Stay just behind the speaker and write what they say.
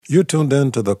You're tuned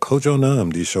in to the Kojo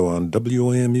Connects show on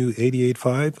WAMU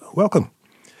 88.5. Welcome.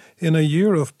 In a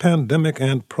year of pandemic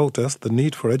and protest, the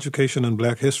need for education in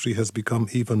Black history has become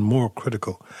even more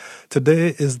critical.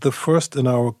 Today is the first in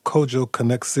our Kojo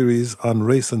Connects series on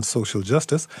race and social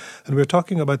justice, and we're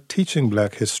talking about teaching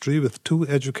Black history with two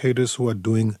educators who are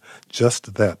doing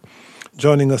just that.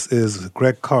 Joining us is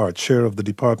Greg Carr, chair of the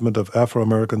Department of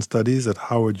Afro-American Studies at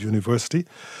Howard University.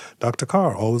 Dr.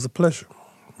 Carr, always a pleasure.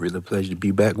 Really a pleasure to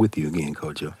be back with you again,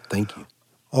 Kojo. Thank you.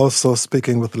 Also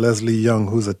speaking with Leslie Young,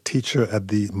 who's a teacher at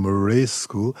the Murray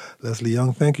School. Leslie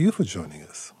Young, thank you for joining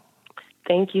us.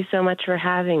 Thank you so much for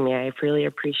having me. I really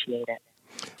appreciate it.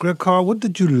 Greg Carr, what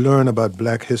did you learn about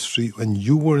Black history when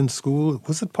you were in school?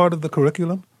 Was it part of the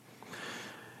curriculum?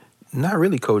 Not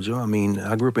really, Kojo. I mean,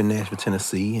 I grew up in Nashville,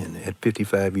 Tennessee, and at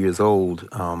 55 years old,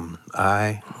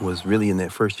 I was really in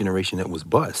that first generation that was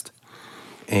bused.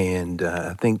 And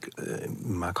I think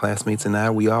my classmates and I,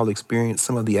 we all experienced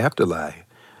some of the afterlife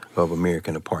of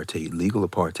American apartheid, legal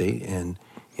apartheid, and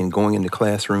in going into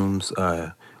classrooms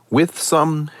with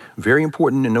some very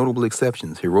important and notable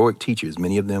exceptions, heroic teachers,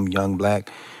 many of them young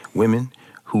Black women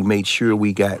who made sure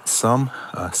we got some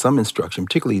instruction,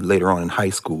 particularly later on in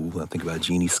high school. I think about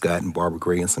Jeannie Scott and Barbara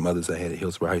Gray and some others I had at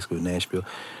Hillsborough High School in Nashville.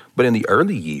 But in the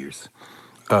early years,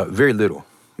 very little.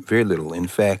 In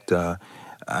fact,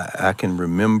 I can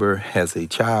remember as a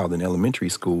child in elementary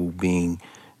school being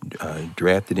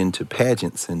drafted into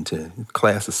pageants, into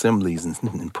class assemblies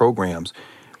and programs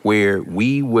where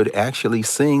we would actually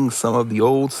sing some of the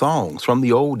old songs from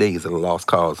the old days of the Lost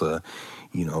Cause.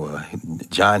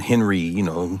 John Henry,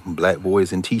 Black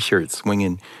boys in T-shirts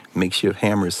swinging makeshift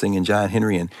hammers singing John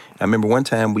Henry. And I remember one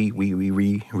time we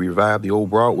revived the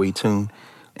old Broadway tune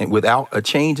and without a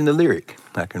change in the lyric.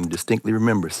 I can distinctly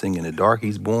remember singing "A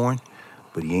Darky's Born,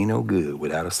 but he ain't no good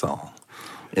without a song."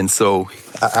 And so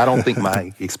I don't think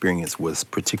my experience was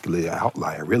particularly an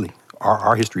outlier, really.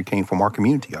 Our history came from our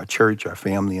community, our church, our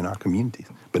family, and our communities,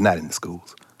 but not in the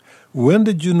schools. When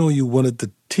did you know you wanted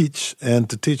to teach and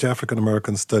to teach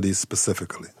African-American studies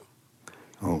specifically?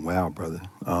 Oh, wow, brother.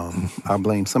 I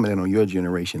blame some of that on your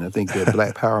generation. I think the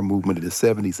Black Power movement of the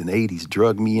 70s and 80s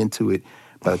drugged me into it.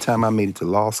 By the time I made it to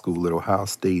law school at Ohio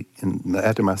State, in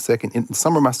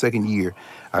summer of my second year,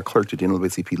 I clerked at the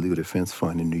NAACP Legal Defense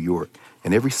Fund in New York.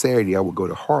 And every Saturday I would go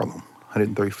to Harlem,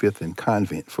 135th and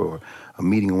Convent, for a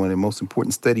meeting of one of the most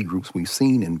important study groups we've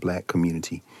seen in Black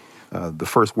community, the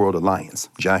First World Alliance,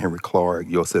 John Henry Clark,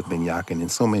 Yosef Ben-Yakin, and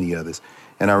so many others.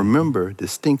 And I remember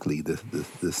distinctly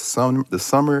the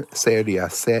summer Saturday I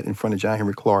sat in front of John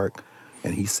Henry Clark,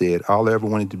 and he said, all I ever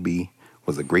wanted to be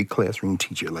was a great classroom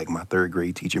teacher, like my third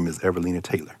grade teacher, Ms. Evelina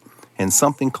Taylor. And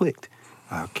something clicked.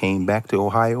 I came back to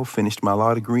Ohio, finished my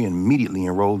law degree, and immediately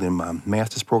enrolled in my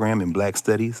master's program in Black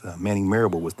Studies. Manning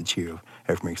Marable was the chair of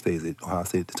African-American Studies at Ohio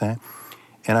State at the time.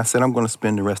 And I said, I'm going to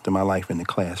spend the rest of my life in the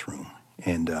classroom.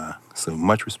 And so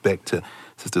much respect to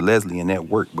Sister Leslie and that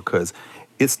work, because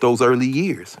it's those early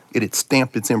years. It had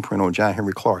stamped its imprint on John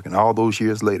Henry Clark. And all those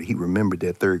years later, he remembered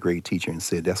that third grade teacher and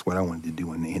said, that's what I wanted to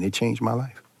do. And it changed my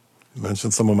life. You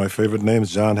mentioned some of my favorite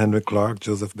names, John Henry Clark,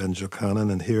 Joseph Ben-Jochanan,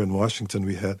 and here in Washington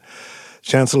we had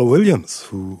Chancellor Williams,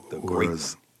 who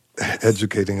was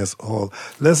educating us all.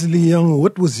 Leslie Young,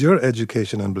 what was your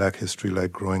education in Black history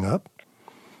like growing up?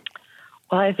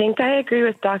 Well, I think I agree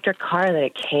with Dr. Carr that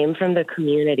it came from the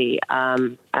community.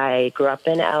 I grew up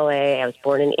in L.A. I was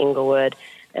born in Inglewood,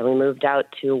 and we moved out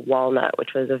to Walnut,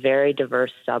 which was a very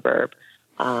diverse suburb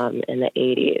in the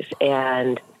 80s.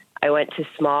 And I went to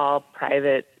small,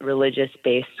 private,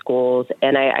 religious-based schools,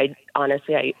 and I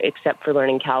honestly, except for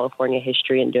learning California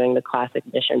history and doing the Classic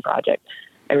Mission Project,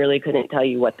 I really couldn't tell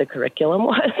you what the curriculum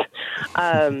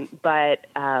was.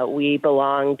 But we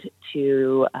belonged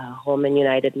to Holman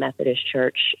United Methodist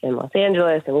Church in Los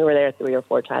Angeles, and we were there 3 or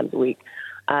 4 times a week.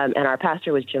 And our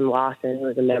pastor was Jim Lawson, who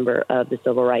was a member of the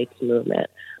Civil Rights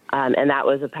Movement. And that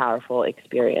was a powerful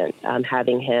experience,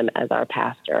 having him as our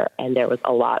pastor. And there was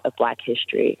a lot of Black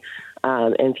history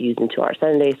infused into our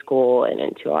Sunday school and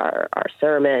into our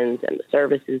sermons and the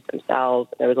services themselves.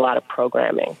 There was a lot of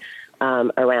programming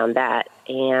around that.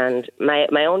 And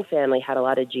my own family had a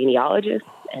lot of genealogists.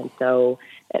 And so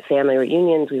at family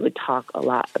reunions, we would talk a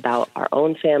lot about our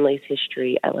own family's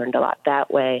history. I learned a lot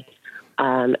that way.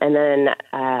 And then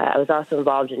I was also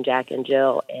involved in Jack and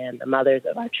Jill, and the mothers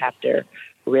of our chapter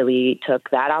really took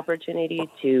that opportunity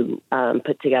to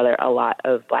put together a lot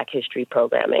of Black history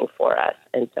programming for us.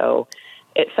 And so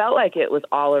it felt like it was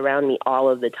all around me all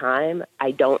of the time.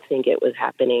 I don't think it was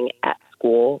happening at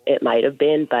school. It might have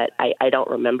been, but I don't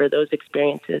remember those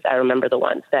experiences. I remember the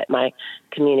ones that my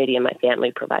community and my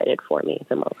family provided for me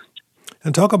the most.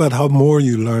 And talk about how more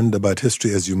you learned about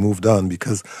history as you moved on,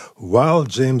 because while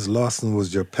James Lawson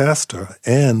was your pastor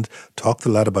and talked a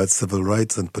lot about civil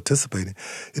rights and participating,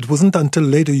 it wasn't until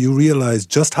later you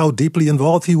realized just how deeply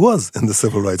involved he was in the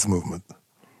civil rights movement.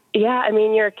 Yeah, I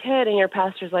mean, you're a kid and your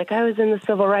pastor's like, I was in the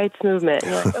civil rights movement.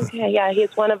 And you're like, okay, yeah,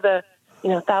 he's one of the,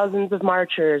 thousands of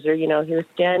marchers, or, he was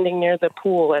standing near the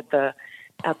pool at the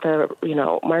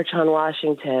March on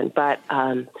Washington. But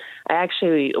I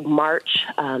actually, March,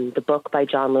 the book by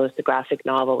John Lewis, the graphic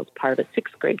novel, was part of a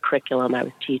sixth grade curriculum I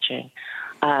was teaching.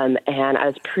 And I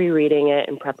was pre-reading it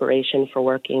in preparation for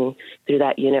working through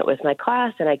that unit with my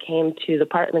class. And I came to the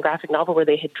part in the graphic novel where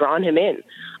they had drawn him in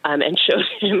and showed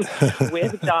him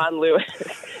with John Lewis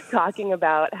talking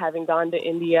about having gone to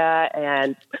India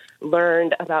and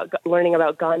learning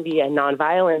about Gandhi and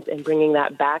nonviolence and bringing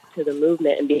that back to the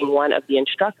movement and being one of the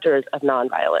instructors of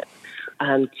nonviolence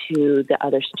to the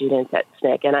other students at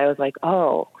SNCC. And I was like,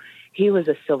 oh, he was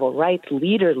a civil rights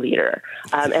leader.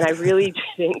 And I really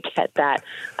didn't get that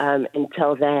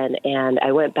until then. And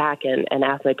I went back and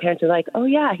asked my parents, they're like, oh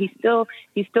yeah, he's still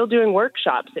doing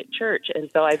workshops at church. And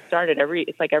so I've started every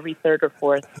third or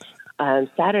fourth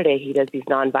Saturday, he does these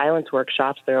nonviolence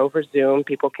workshops. They're over Zoom.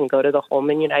 People can go to the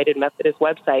Holman United Methodist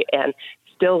website and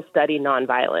still study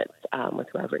nonviolence with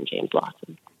Reverend James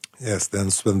Lawson. Yes,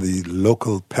 that's when the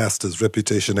local pastor's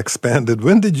reputation expanded.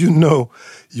 When did you know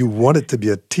you wanted to be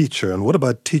a teacher, and what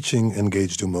about teaching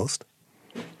engaged you most?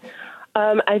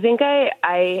 I think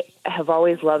I have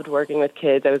always loved working with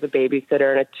kids. I was a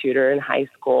babysitter and a tutor in high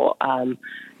school.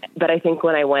 But I think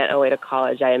when I went away to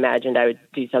college, I imagined I would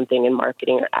do something in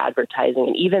marketing or advertising,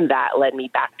 and even that led me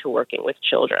back to working with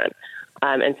children.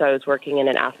 And so I was working in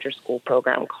an after-school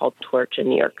program called Torch in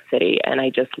New York City, and I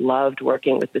just loved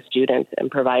working with the students and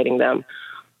providing them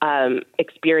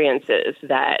experiences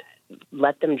that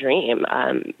let them dream.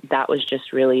 That was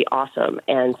just really awesome.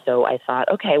 And so I thought,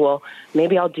 okay, well,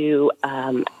 maybe I'll do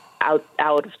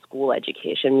out-of-school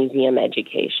education, museum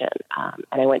education.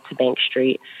 And I went to Bank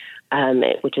Street,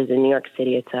 which is in New York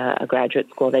City. It's a graduate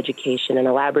school of education and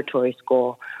a laboratory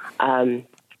school.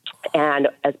 And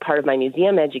as part of my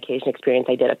museum education experience,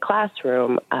 I did a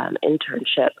classroom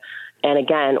internship. And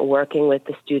again, working with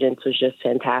the students was just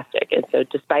fantastic. And so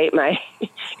despite my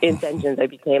intentions, I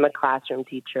became a classroom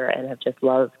teacher and have just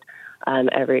loved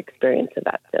every experience of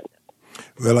that since.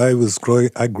 Well,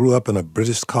 I grew up in a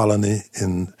British colony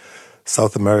in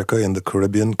South America, in the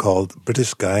Caribbean, called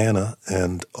British Guyana,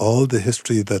 and all the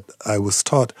history that I was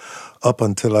taught up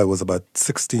until I was about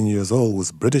 16 years old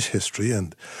was British history,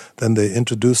 and then they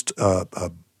introduced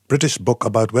a British book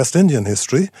about West Indian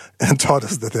history and taught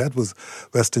us that was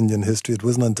West Indian history. It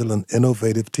wasn't until an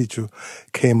innovative teacher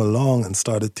came along and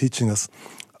started teaching us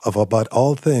about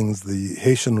all things, the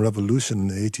Haitian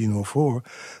Revolution in 1804,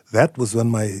 that was when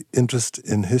my interest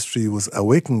in history was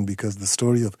awakened, because the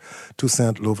story of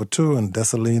Toussaint Louverture and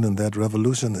Dessalines and that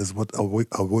revolution is what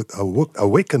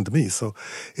awakened me. So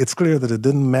it's clear that it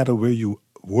didn't matter where you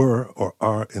were or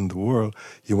are in the world,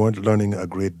 you weren't learning a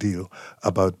great deal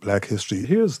about Black history.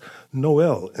 Here's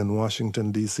Noelle in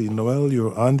Washington, D.C. Noelle,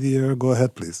 you're on the air. Go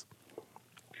ahead, please.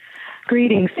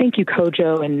 Greetings. Thank you,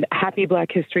 Kojo, and happy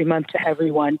Black History Month to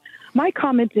everyone. My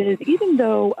comment is, even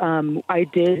though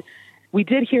we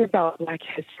did hear about Black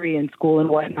history in school and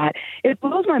whatnot, it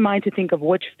blows my mind to think of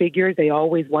which figures they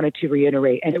always wanted to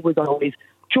reiterate. And it was always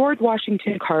George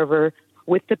Washington Carver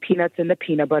with the peanuts and the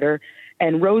peanut butter,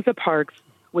 and Rosa Parks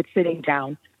with sitting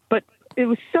down. But it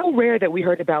was so rare that we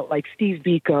heard about like Steve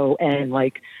Biko and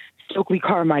like Stokely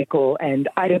Carmichael and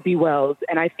Ida B. Wells.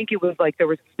 And I think it was like there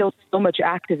was still so much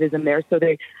activism there. So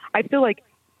I feel like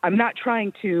I'm not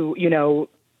trying to,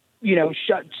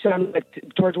 shut down what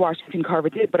George Washington Carver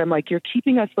did, but I'm like, you're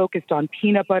keeping us focused on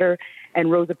peanut butter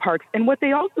and Rosa Parks. And what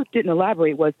they also didn't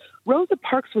elaborate was Rosa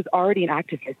Parks was already an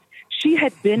activist. She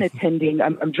had been attending,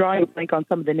 I'm drawing a blank on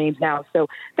some of the names now. So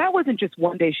that wasn't just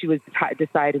one day she was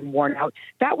decided and worn out.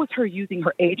 That was her using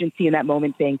her agency in that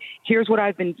moment, saying, here's what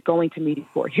I've been going to meetings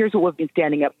for. Here's what we've been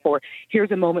standing up for.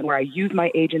 Here's a moment where I use my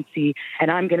agency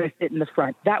and I'm going to sit in the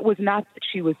front. That was not that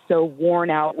she was so worn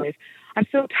out with, I'm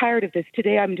so tired of this.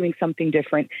 Today I'm doing something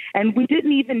different. And we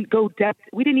didn't even go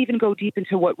deep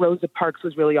into what Rosa Parks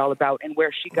was really all about and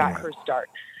where she got her start.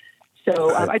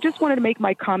 So I just wanted to make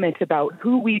my comment about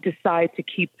who we decide to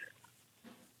keep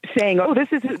saying, oh, this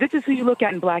is who you look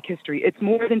at in Black history. It's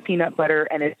more than peanut butter,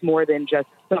 and it's more than just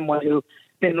someone who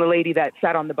been the lady that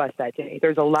sat on the bus that day.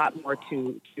 There's a lot more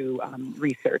to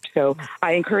research. So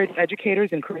I encourage educators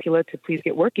and curricula to please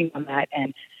get working on that.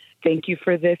 And thank you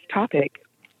for this topic.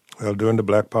 Well, during the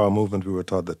Black Power movement, we were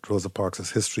taught that Rosa Parks'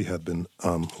 history had been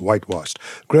whitewashed.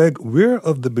 Greg, we're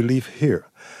of the belief here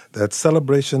that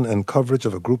celebration and coverage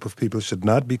of a group of people should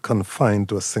not be confined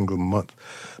to a single month.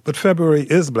 But February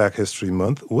is Black History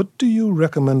Month. What do you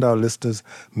recommend our listeners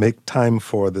make time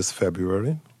for this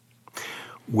February?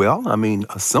 Well, I mean,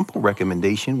 a simple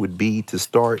recommendation would be to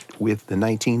start with the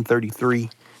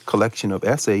 1933 collection of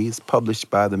essays published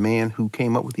by the man who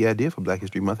came up with the idea for Black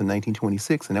History Month in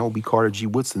 1926, and that would be Carter G.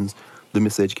 Woodson's The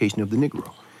Miseducation of the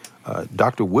Negro.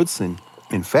 Dr. Woodson,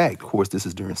 in fact, of course, this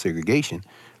is during segregation,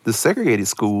 the segregated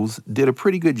schools did a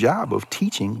pretty good job of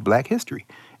teaching Black history.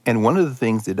 And one of the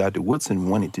things that Dr. Woodson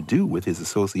wanted to do with his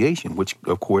association, which,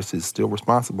 of course, is still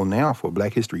responsible now for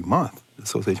Black History Month, the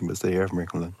Association for the Study of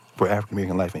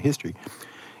African-American Life and History,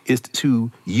 is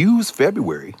to use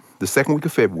February, the second week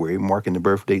of February, marking the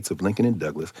birth dates of Lincoln and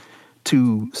Douglas,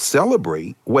 to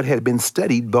celebrate what had been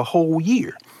studied the whole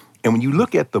year. And when you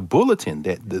look at the bulletin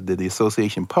that the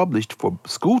association published for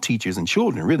school teachers and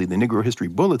children, really, the Negro History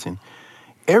Bulletin,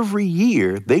 every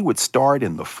year they would start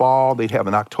in the fall, they'd have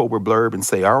an October blurb and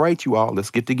say, all right, you all,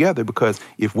 let's get together, because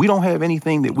if we don't have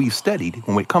anything that we've studied,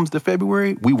 when it comes to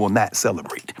February, we will not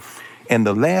celebrate. And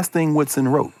the last thing Woodson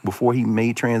wrote before he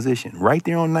made transition, right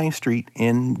there on 9th Street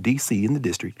in D.C., in the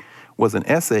district, was an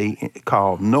essay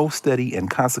called No Study and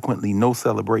Consequently No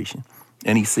Celebration.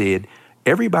 And he said,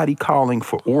 everybody calling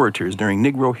for orators during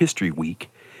Negro History Week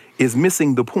is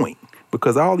missing the point,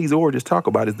 because all these orators talk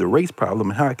about is the race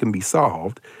problem and how it can be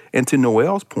solved. And to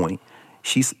Noel's point,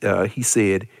 he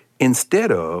said,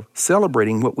 instead of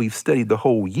celebrating what we've studied the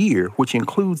whole year, which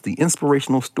includes the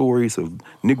inspirational stories of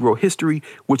Negro history,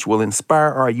 which will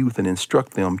inspire our youth and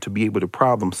instruct them to be able to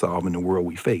problem solve in the world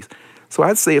we face. So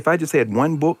I'd say if I just had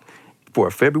one book for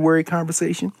a February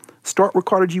conversation, start with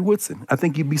Carter G. Woodson. I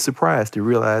think you'd be surprised to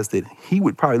realize that he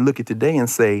would probably look at today and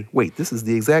say, wait, this is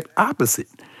the exact opposite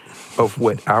of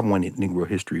what I wanted Negro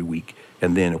History Week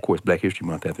and then, of course, Black History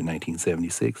Month after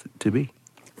 1976 to be.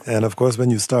 And, of course,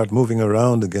 when you start moving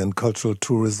around again, cultural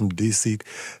tourism, D.C.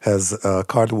 has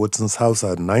Carter Woodson's house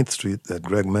on 9th Street that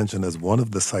Greg mentioned as one of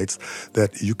the sites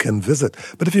that you can visit.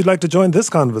 But if you'd like to join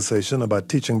this conversation about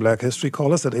teaching Black history,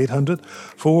 call us at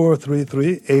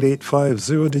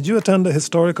 800-433-8850. Did you attend a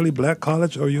historically Black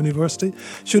college or university?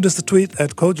 Shoot us a tweet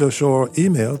at Kojo Show or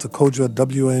email to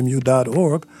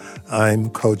kojo@wmu.org. I'm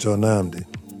Kojo Namdi.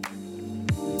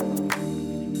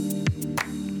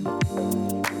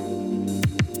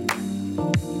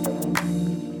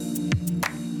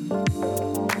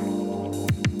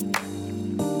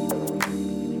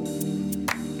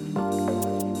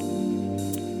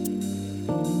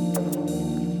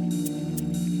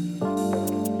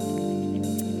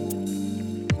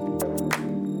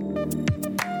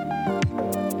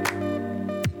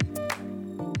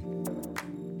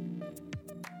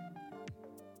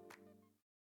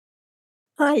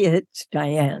 Hi, it's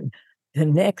Diane. The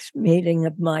next meeting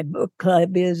of my book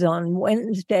club is on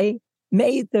Wednesday,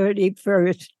 May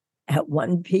 31st at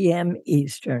 1 p.m.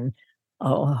 Eastern.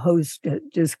 I'll host a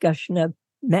discussion of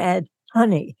Mad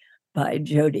Honey by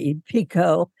Jodi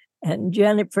Picoult and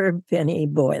Jennifer Finney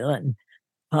Boylan,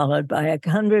 followed by a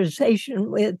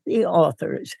conversation with the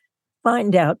authors.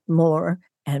 Find out more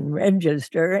and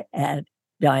register at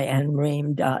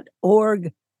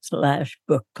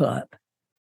dianeream.org/book club.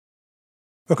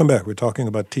 Welcome back. We're talking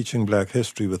about teaching Black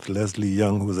history with Leslie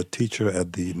Young, who is a teacher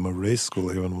at the Murray School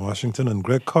here in Washington, and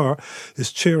Greg Carr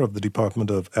is chair of the Department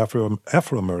of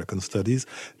Afro-American Studies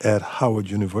at Howard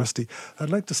University.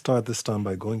 I'd like to start this time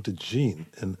by going to Jean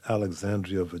in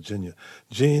Alexandria, Virginia.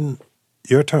 Jean,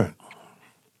 your turn.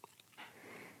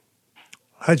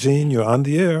 Hi, Jean. You're on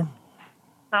the air.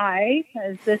 Hi.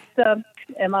 Is this?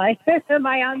 Am I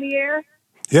on the air?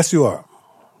 Yes, you are.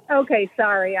 Okay,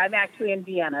 sorry. I'm actually in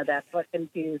Vienna. That's what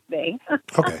confused me.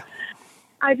 Okay.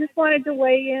 I just wanted to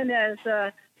weigh in as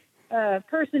a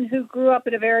person who grew up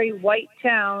in a very white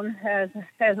town as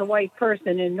a white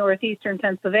person in northeastern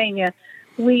Pennsylvania.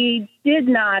 We did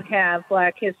not have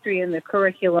Black history in the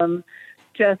curriculum,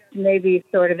 just maybe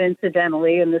sort of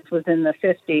incidentally, and this was in the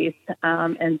 50s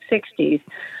and 60s.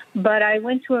 But I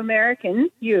went to American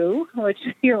U, which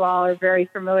you all are very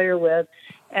familiar with,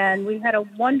 and we had a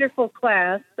wonderful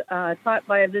class taught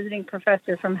by a visiting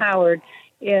professor from Howard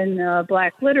in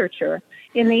Black literature.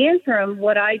 In the interim,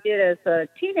 what I did as a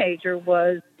teenager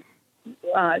was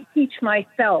teach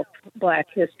myself Black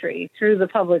history through the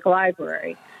public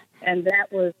library. And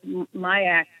that was my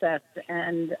access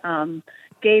and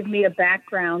gave me a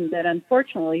background that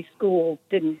unfortunately school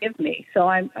didn't give me. So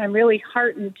I'm really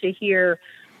heartened to hear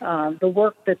the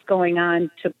work that's going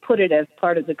on to put it as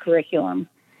part of the curriculum.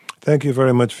 Thank you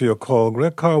very much for your call.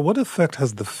 Greg Carr, what effect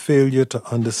has the failure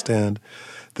to understand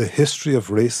the history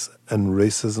of race and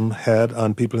racism had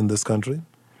on people in this country?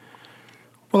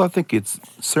 Well, I think it's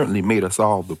certainly made us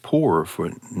all the poorer for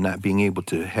not being able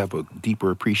to have a deeper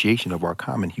appreciation of our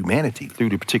common humanity through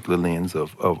the particular lens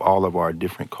of all of our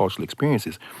different cultural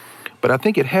experiences. But I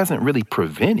think it hasn't really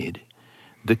prevented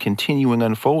the continuing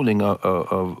unfolding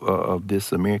of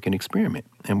this American experiment.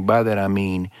 And by that I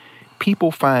mean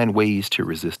people find ways to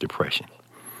resist oppression.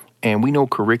 And we know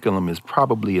curriculum is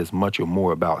probably as much or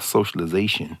more about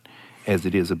socialization as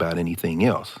it is about anything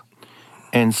else.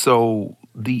 And so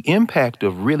the impact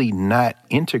of really not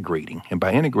integrating, and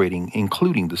by integrating,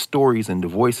 including the stories and the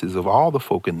voices of all the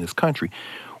folk in this country,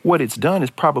 what it's done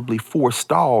is probably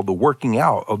forestall the working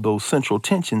out of those central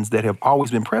tensions that have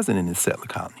always been present in this settler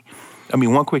colony. I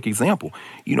mean, one quick example,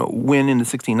 when in the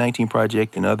 1619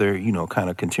 Project and other, kind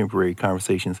of contemporary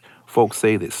conversations, folks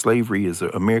say that slavery is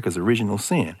America's original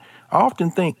sin. I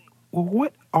often think, well,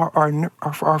 what are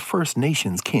our First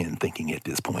Nations kin thinking at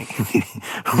this point?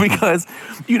 Because,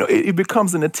 it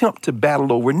becomes an attempt to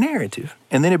battle over narrative,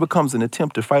 and then it becomes an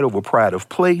attempt to fight over pride of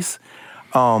place.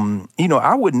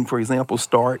 I wouldn't, for example,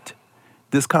 start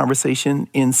this conversation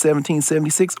in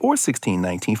 1776 or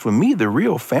 1619. For me, the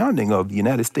real founding of the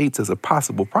United States as a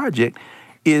possible project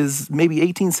is maybe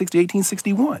 1860,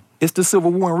 1861. It's the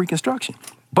Civil War and Reconstruction.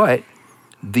 But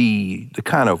the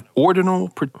kind of ordinal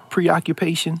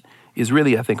preoccupation is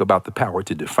really, I think, about the power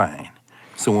to define.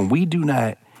 So when we do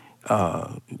not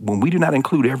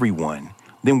include everyone,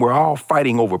 then we're all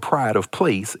fighting over pride of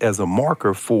place as a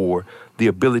marker for the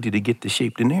ability to get to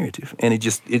shape the narrative, and it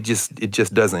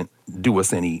just doesn't do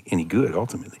us any good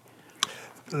ultimately.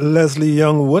 Leslie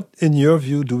Young, what, in your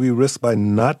view, do we risk by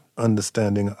not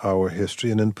understanding our history,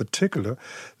 and in particular,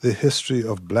 the history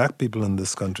of Black people in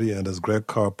this country, and as Greg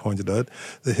Carr pointed out,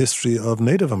 the history of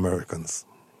Native Americans?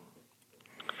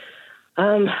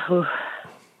 I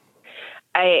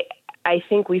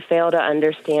think we fail to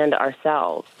understand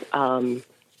ourselves.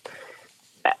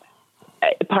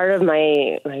 Part of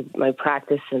my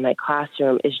practice in my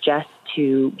classroom is just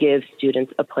to give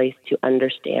students a place to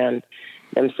understand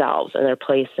themselves and their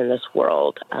place in this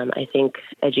world. I think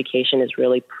education is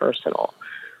really personal.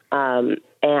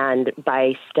 And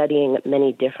by studying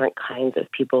many different kinds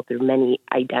of people through many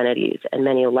identities and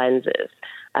many lenses,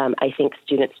 I think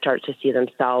students start to see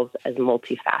themselves as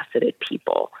multifaceted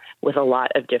people with a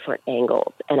lot of different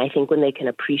angles. And I think when they can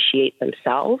appreciate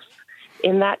themselves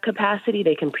in that capacity,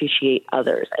 they can appreciate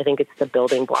others. I think it's the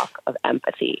building block of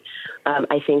empathy.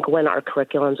 I think when our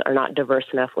curriculums are not diverse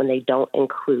enough, when they don't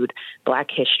include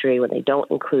Black history, when they don't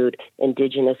include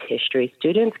Indigenous history,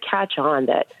 students catch on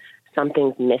that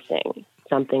something's missing.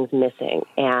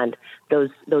 And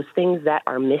those things that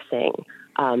are missing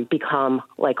become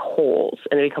like holes,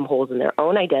 and they become holes in their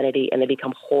own identity, and they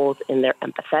become holes in their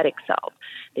empathetic self.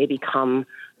 They become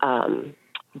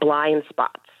blind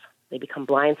spots.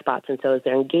 And so as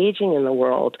they're engaging in the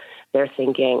world, they're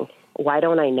thinking, why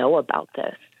don't I know about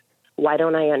this? Why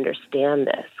don't I understand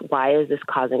this? Why is this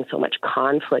causing so much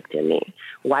conflict in me?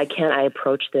 Why can't I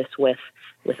approach this with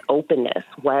openness?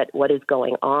 What is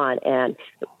going on? And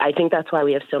I think that's why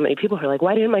we have so many people who are like,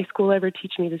 why didn't my school ever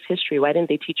teach me this history? Why didn't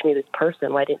they teach me this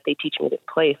person? Why didn't they teach me this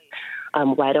place?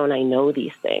 Why don't I know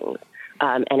these things?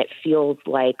 And it feels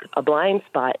like a blind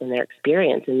spot in their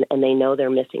experience, and they know they're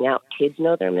missing out. Kids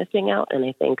know they're missing out, and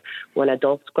I think when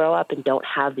adults grow up and don't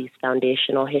have these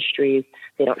foundational histories,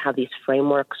 they don't have these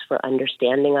frameworks for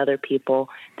understanding other people,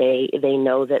 they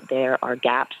know that there are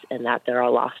gaps and that there are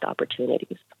lost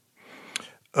opportunities.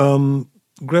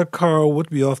 Greg Carr, what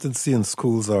we often see in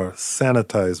schools are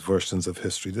sanitized versions of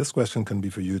history. This question can be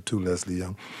for you too, Leslie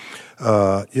Young.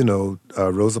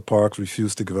 Rosa Parks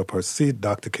refused to give up her seat.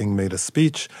 Dr. King made a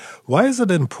speech. Why is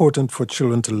it important for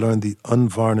children to learn the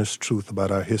unvarnished truth about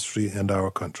our history and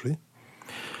our country?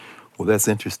 Well, that's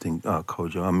interesting,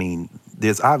 Kojo. I mean,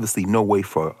 there's obviously no way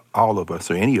for all of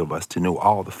us or any of us to know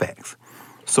all the facts.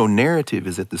 So narrative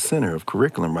is at the center of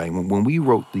curriculum, right? When we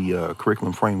wrote the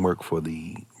curriculum framework for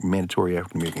the mandatory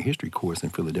African American history course in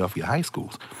Philadelphia high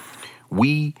schools,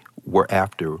 we were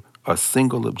after a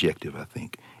single objective, I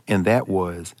think, and that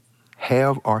was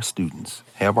have our students,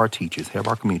 have our teachers, have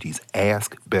our communities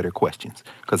ask better questions.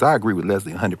 Because I agree with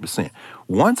Leslie 100%.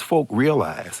 Once folk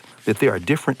realize that there are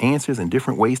different answers and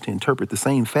different ways to interpret the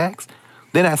same facts,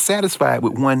 they're not satisfied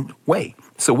with one way.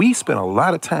 So we spent a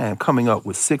lot of time coming up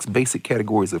with 6 basic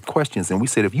categories of questions, and we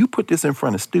said if you put this in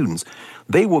front of students,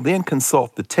 they will then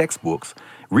consult the textbooks,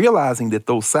 realizing that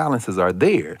those silences are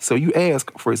there. So you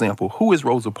ask, for example, who is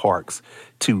Rosa Parks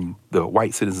to the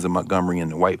white citizens of Montgomery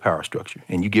and the white power structure?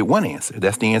 And you get one answer.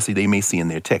 That's the answer they may see in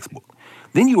their textbook.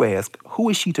 Then you ask, who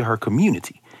is she to her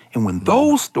community? And when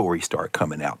those stories start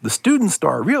coming out, the students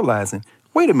start realizing,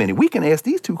 wait a minute, we can ask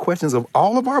these two questions of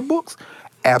all of our books?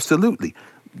 Absolutely.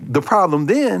 The problem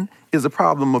then is a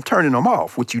problem of turning them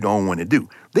off, which you don't want to do.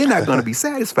 They're not going to be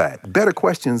satisfied. Better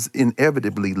questions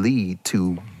inevitably lead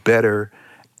to better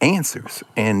answers.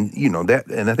 And,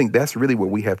 and I think that's really what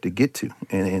we have to get to.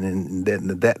 And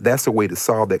that's a way to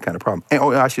solve that kind of problem. And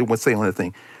I should say one other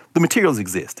thing. The materials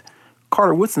exist.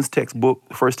 Carter Woodson's textbook,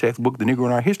 the first textbook, The Negro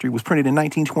in Our History, was printed in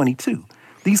 1922.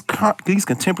 These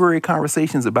contemporary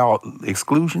conversations about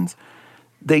exclusions,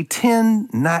 they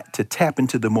tend not to tap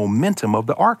into the momentum of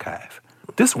the archive.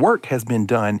 This work has been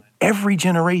done every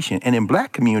generation. And in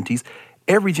black communities,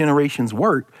 every generation's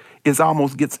work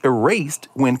almost gets erased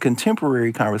when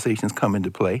contemporary conversations come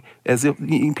into play, as if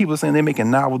people are saying they're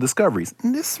making novel discoveries.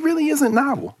 And this really isn't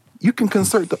novel. You can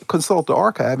consult the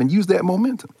archive and use that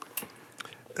momentum.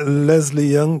 Leslie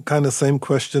Young, kind of same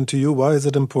question to you. Why is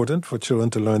it important for children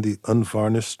to learn the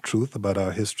unvarnished truth about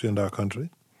our history and our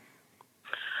country?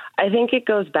 I think it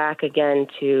goes back again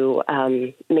to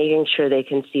making sure they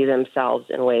can see themselves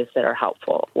in ways that are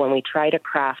helpful. When we try to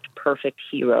craft perfect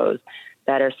heroes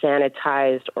that are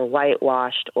sanitized or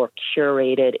whitewashed or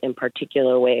curated in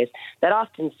particular ways, that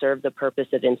often serve the purpose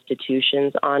of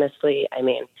institutions, honestly. I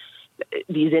mean,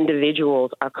 these individuals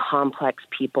are complex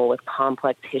people with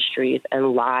complex histories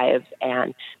and lives.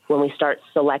 And when we start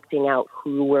selecting out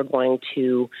who we're going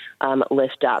to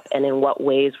lift up and in what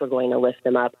ways we're going to lift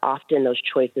them up, often those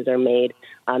choices are made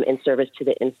in service to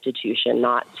the institution,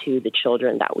 not to the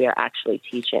children that we are actually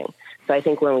teaching. So I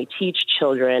think when we teach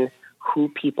children who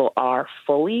people are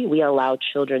fully, we allow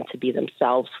children to be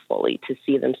themselves fully, to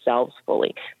see themselves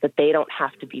fully, that they don't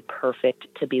have to be perfect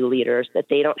to be leaders, that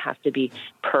they don't have to be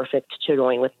perfect to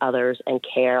join with others and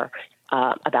care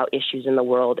about issues in the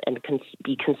world and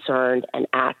be concerned and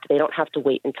act. They don't have to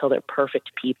wait until they're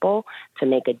perfect people to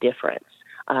make a difference.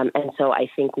 And so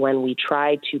I think when we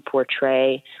try to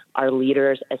portray our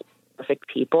leaders as perfect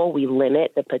people, we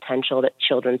limit the potential that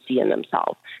children see in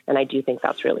themselves. And I do think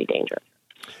that's really dangerous.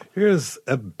 Here's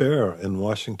Eber in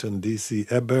Washington, D.C.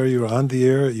 Eber, you're on the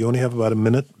air. You only have about a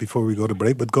minute before we go to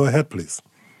break, but go ahead, please.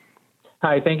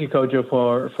 Hi, thank you, Kojo,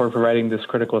 for providing this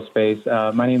critical space.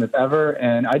 My name is Ever,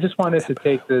 and I just wanted to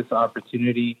take this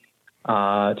opportunity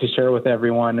to share with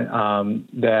everyone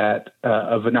that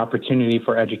of an opportunity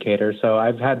for educators. So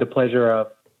I've had the pleasure of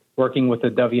working with the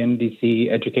WNDC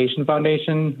Education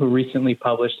Foundation, who recently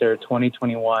published their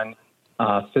 2021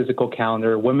 physical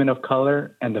calendar, Women of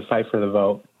Color and the Fight for the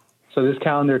Vote. So this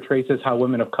calendar traces how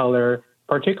women of color,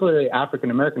 particularly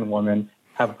African-American women,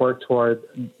 have worked toward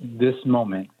this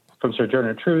moment, from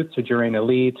Sojourner Truth to Joanna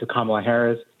Lee to Kamala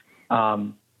Harris.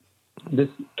 This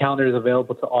calendar is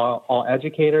available to all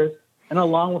educators. And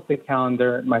along with the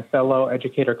calendar, my fellow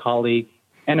educator colleague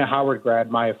and a Howard grad,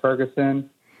 Maya Ferguson,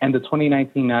 and the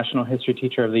 2019 National History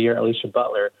Teacher of the Year, Alicia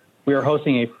Butler, we are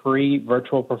hosting a free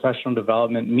virtual professional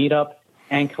development meetup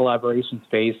and collaboration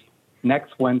space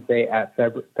next Wednesday at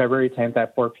February 10th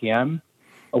at 4 p.m.,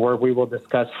 where we will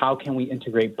discuss how can we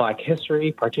integrate Black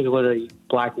history, particularly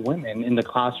Black women, in the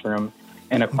classroom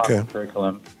and across the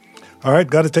curriculum. All right,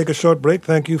 got to take a short break.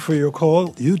 Thank you for your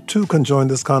call. You too can join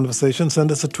this conversation. Send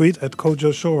us a tweet at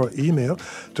Kojo Show or email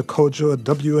to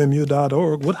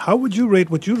kojo@wmu.org. How would you rate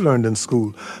what you learned in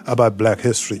school about Black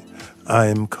history?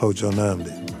 I'm Kojo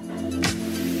Namdi.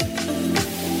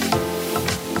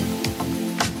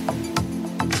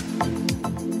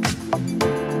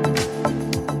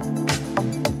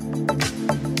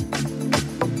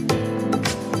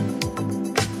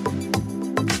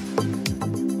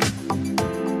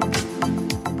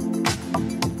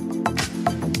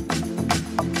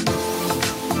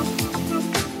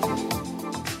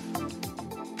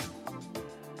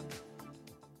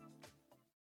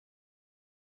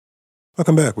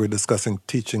 Welcome back. We're discussing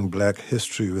teaching Black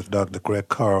history with Dr. Greg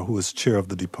Carr, who is chair of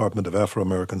the Department of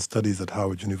Afro-American Studies at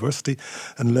Howard University,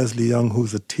 and Leslie Young,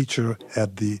 who's a teacher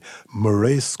at the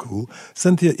Murray School.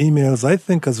 Cynthia emails, I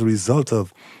think as a result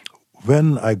of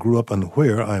when I grew up and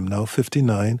where I am now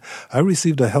 59, I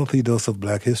received a healthy dose of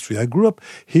Black history. I grew up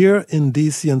here in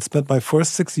D.C. and spent my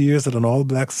first 6 years at an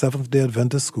all-Black Seventh-day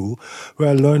Adventist school where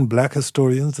I learned Black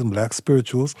historians and Black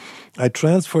spirituals. I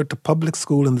transferred to public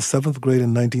school in the 7th grade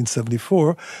in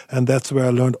 1974, and that's where I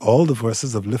learned all the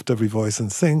verses of Lift Every Voice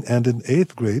and Sing. And in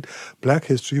 8th grade, Black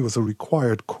history was a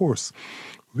required course.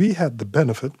 We had the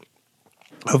benefit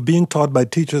of being taught by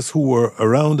teachers who were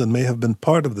around and may have been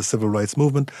part of the civil rights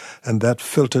movement, and that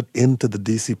filtered into the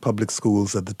D.C. public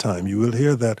schools at the time. You will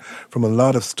hear that from a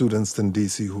lot of students in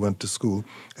D.C. who went to school,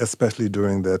 especially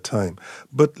during that time.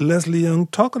 But Leslie Young,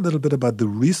 talk a little bit about the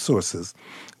resources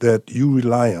that you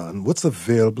rely on, what's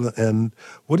available, and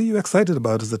what are you excited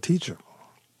about as a teacher?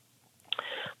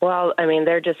 Well, I mean,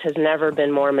 there just has never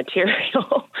been more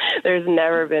material. There's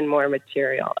never been more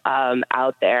material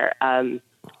out there.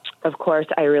 Of course,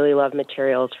 I really love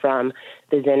materials from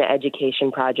the Zen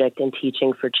Education Project and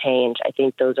Teaching for Change. I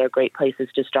think those are great places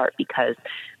to start because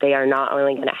they are not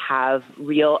only going to have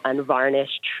real,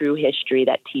 unvarnished, true history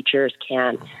that teachers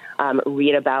can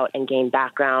read about and gain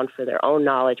background for their own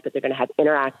knowledge, but they're going to have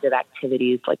interactive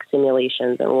activities like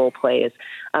simulations and role plays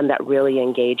that really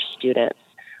engage students.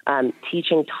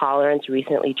 Teaching Tolerance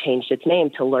recently changed its name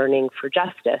to Learning for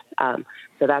Justice.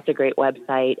 So that's a great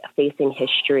website. Facing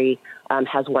History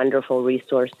has wonderful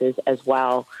resources as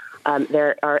well.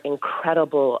 There are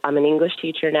incredible, I'm an English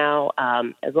teacher now,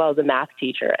 as well as a math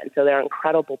teacher, and so there are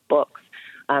incredible books.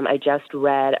 I just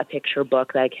read a picture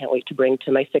book that I can't wait to bring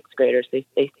to my sixth graders. They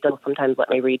still sometimes let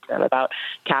me read to them about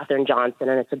Katherine Johnson,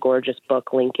 and it's a gorgeous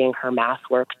book linking her math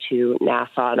work to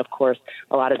NASA. And, of course,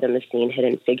 a lot of them have seen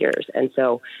Hidden Figures. And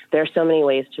so there are so many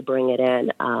ways to bring it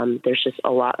in. There's just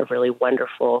a lot of really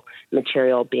wonderful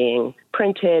material being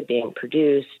printed, being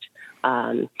produced.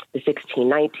 The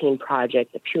 1619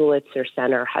 Project, the Pulitzer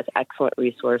Center has excellent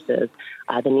resources.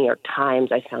 The New York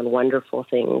Times, I found wonderful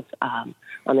things on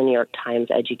the New York Times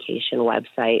education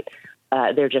website.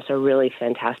 There just are really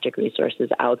fantastic resources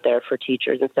out there for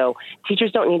teachers. And so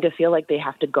teachers don't need to feel like they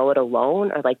have to go it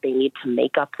alone or like they need to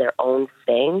make up their own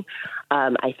thing.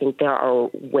 I think there are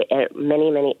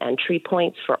many, many entry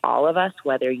points for all of us,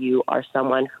 whether you are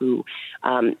someone who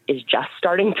is just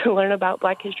starting to learn about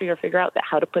Black history or figure out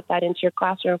how to put that into your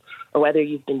classroom, or whether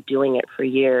you've been doing it for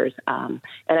years. And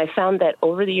I found that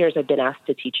over the years, I've been asked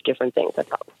to teach different things.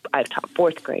 I've taught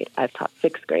fourth grade, I've taught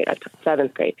sixth grade, I've taught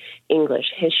seventh grade,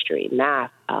 English, history,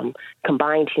 math,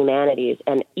 combined humanities,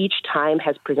 and each time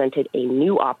has presented a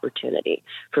new opportunity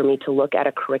for me to look at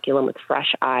a curriculum with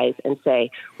fresh eyes and say,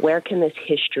 where can this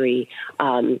history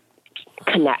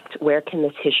connect? Where can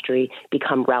this history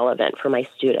become relevant for my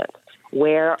students?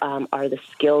 Where are the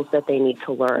skills that they need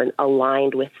to learn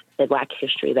aligned with the Black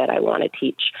history that I want to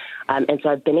teach? And so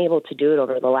I've been able to do it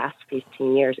over the last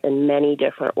 15 years in many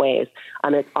different ways.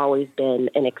 It's always been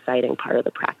an exciting part of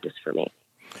the practice for me.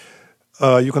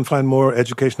 You can find more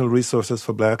educational resources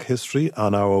for Black history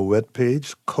on our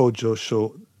webpage,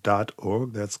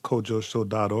 kojoshow.org. That's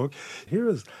kojoshow.org. Here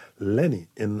is Lenny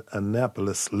in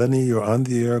Annapolis. Lenny, you're on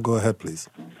the air. Go ahead, please.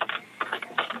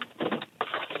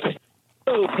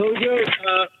 Hello, Kojo.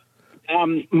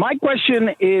 My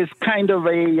question is kind of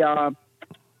a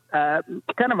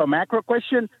macro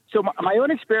question. So my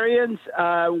own experience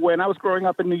when I was growing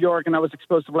up in New York and I was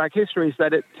exposed to Black history is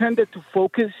that it tended to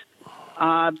focus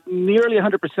nearly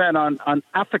 100% on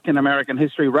African American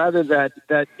history, rather that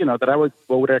I would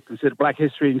consider Black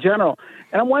history in general.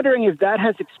 And I'm wondering if that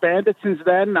has expanded since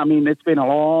then. I mean, it's been a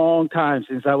long time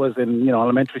since I was in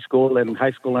elementary school and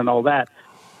high school and all that.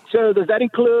 So does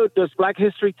Black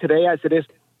history today, as it is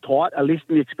taught, at least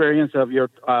in the experience of your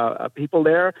people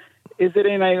there, is it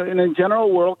in a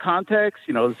general world context?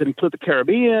 Does it include the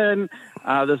Caribbean?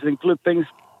 Does it include things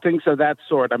of that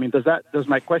sort? I mean, does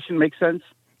my question make sense?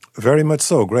 Very much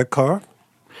so. Greg Carr?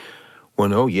 Well,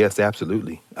 no, yes,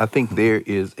 absolutely. I think there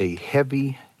is a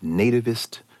heavy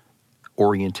nativist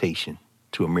orientation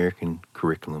to American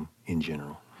curriculum in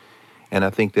general. And I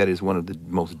think that is one of the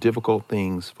most difficult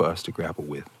things for us to grapple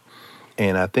with.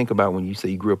 And I think about when you say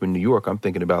you grew up in New York, I'm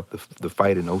thinking about the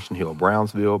fight in Ocean Hill,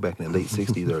 Brownsville back in the late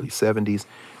 60s, early 70s,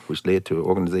 which led to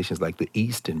organizations like the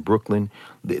East in Brooklyn.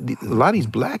 A lot of these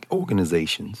Black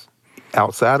organizations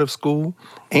outside of school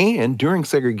and during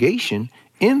segregation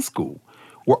in school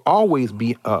will always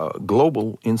be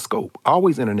global in scope,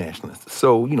 always internationalist.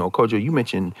 So, Kojo, you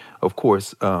mentioned, of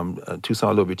course,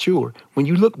 Toussaint Louverture. When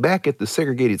you look back at the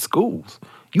segregated schools,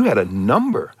 you had a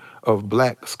number of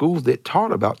Black schools that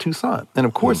taught about Toussaint. And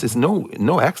of course, it's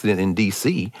no accident in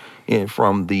D.C.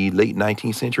 From the late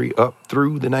 19th century up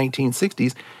through the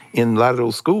 1960s, in a lot of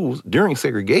those schools during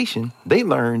segregation, they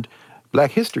learned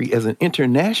Black history as an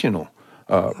international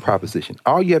proposition.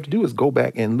 All you have to do is go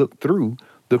back and look through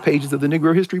the pages of the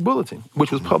Negro History Bulletin, which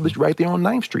was published right there on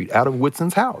 9th Street out of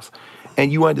Whitson's house.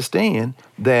 And you understand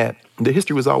that the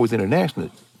history was always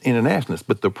internationalist.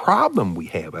 But the problem we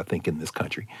have, I think, in this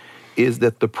country is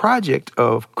that the project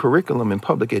of curriculum and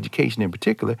public education in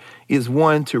particular is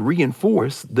one to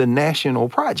reinforce the national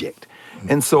project.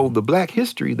 And so the Black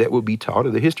history that would be taught,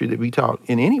 or the history that we taught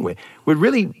in any way, would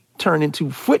really turn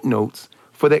into footnotes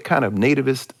for that kind of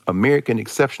nativist American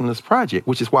exceptionalist project,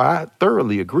 which is why I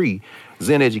thoroughly agree.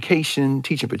 Zen education,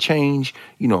 teaching for change,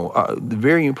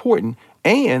 very important.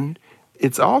 And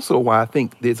it's also why I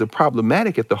think there's a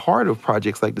problematic at the heart of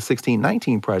projects like the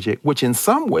 1619 Project, which in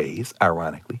some ways,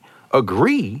 ironically,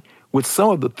 agree with some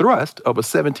of the thrust of a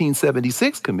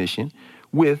 1776 commission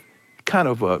with kind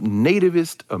of a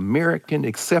nativist American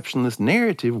exceptionalist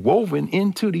narrative woven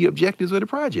into the objectives of the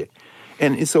project.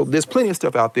 And so there's plenty of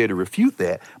stuff out there to refute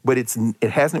that, but it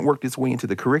hasn't worked its way into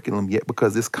the curriculum yet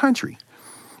because this country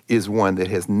is one that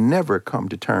has never come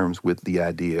to terms with the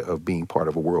idea of being part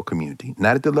of a world community,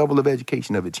 not at the level of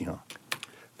education of its young.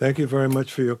 Thank you very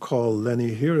much for your call,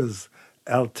 Lenny. Here is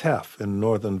Altaf in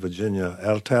Northern Virginia.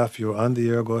 Altaf, you're on the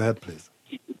air. Go ahead, please.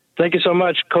 Thank you so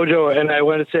much, Kojo. And I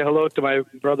want to say hello to my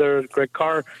brother, Greg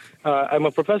Carr. I'm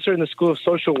a professor in the School of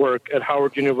Social Work at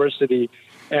Howard University,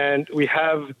 and we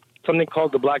have something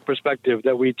called the Black Perspective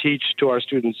that we teach to our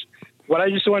students. What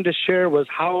I just wanted to share was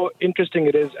how interesting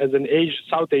it is as an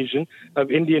South Asian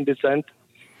of Indian descent,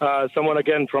 someone,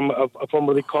 again, from a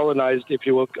formerly colonized, if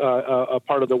you will, a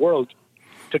part of the world,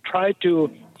 to try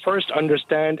to first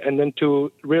understand and then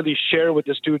to really share with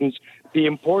the students the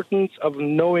importance of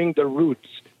knowing the roots.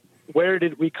 Where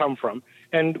did we come from?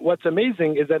 And what's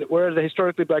amazing is that we're a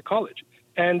historically Black college.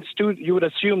 And you would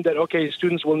assume that, okay,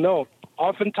 students will know.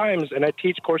 Oftentimes, and I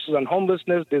teach courses on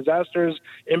homelessness, disasters,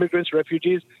 immigrants,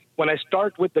 refugees, when I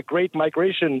start with the Great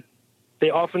Migration,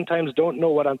 they oftentimes don't know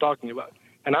what I'm talking about.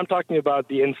 And I'm talking about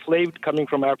the enslaved coming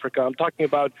from Africa. I'm talking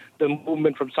about the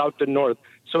movement from south to north.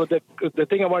 So the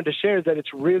thing I wanted to share is that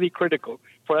it's really critical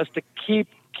for us to keep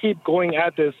going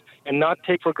at this and not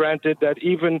take for granted that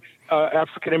even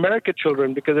African-American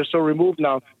children, because they're so removed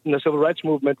now from the civil rights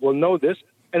movement, will know this,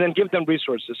 and then give them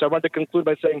resources. So I want to conclude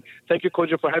by saying thank you,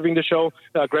 Kojo, for having the show,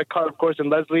 Greg Carr, of course, and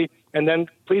Leslie. And then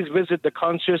please visit the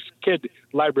Conscious Kid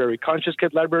Library. Conscious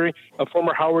Kid Library, a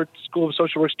former Howard School of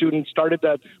Social Work student, started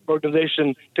that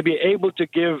organization to be able to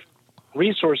give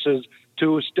resources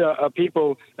to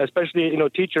people, especially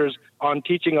teachers, on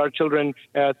teaching our children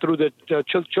through the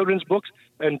children's books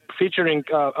and featuring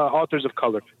authors of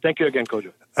color. Thank you again,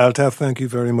 Kojo. Altaf, thank you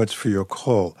very much for your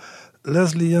call.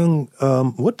 Leslie Young,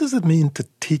 what does it mean to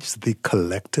teach the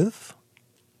collective?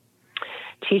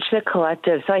 Teach the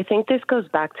collective. So I think this goes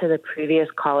back to the previous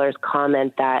caller's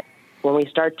comment that when we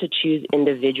start to choose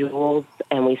individuals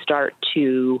and we start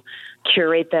to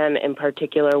curate them in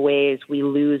particular ways, we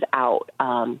lose out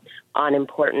on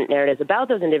important narratives about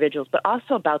those individuals, but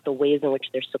also about the ways in which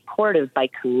they're supported by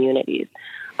communities.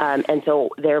 And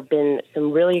so there have been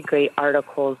some really great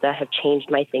articles that have changed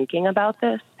my thinking about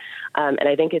this. And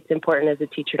I think it's important as a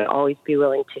teacher to always be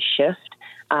willing to shift.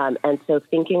 And so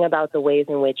thinking about the ways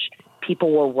in which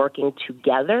people were working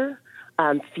together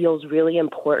feels really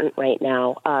important right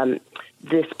now.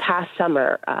 This past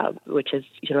summer, which is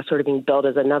sort of being billed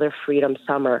as another Freedom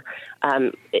Summer,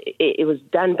 it was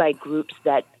done by groups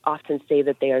that often say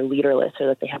that they are leaderless or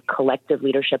that they have collective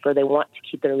leadership or they want to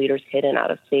keep their leaders hidden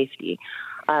out of safety.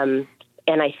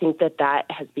 And I think that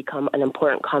has become an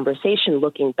important conversation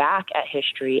looking back at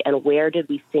history and where did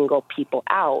we single people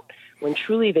out when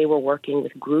truly they were working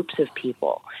with groups of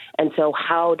people. And so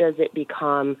how does it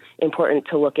become important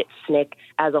to look at SNCC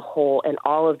as a whole and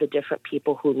all of the different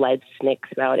people who led SNCC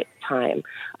throughout its time?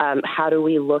 How do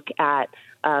we look at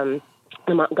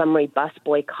the Montgomery bus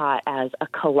boycott as a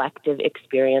collective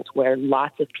experience where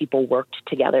lots of people worked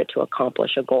together to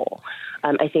accomplish a goal?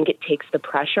 I think it takes the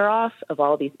pressure off of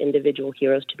all these individual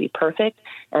heroes to be perfect,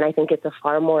 and I think it's a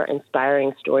far more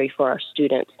inspiring story for our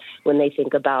students when they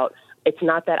think about it's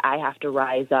not that I have to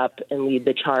rise up and lead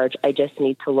the charge. I just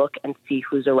need to look and see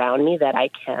who's around me that I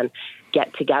can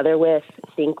get together with,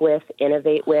 think with,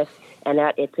 innovate with, and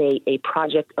that it's a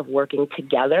project of working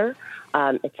together.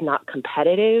 It's not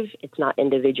competitive. It's not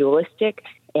individualistic.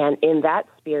 And in that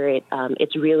spirit,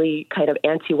 it's really kind of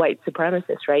anti-white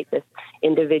supremacist, right? This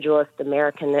individualist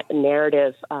American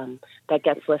narrative that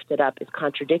gets lifted up is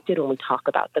contradicted when we talk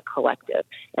about the collective.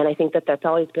 And I think that that's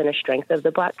always been a strength of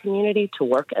the Black community, to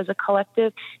work as a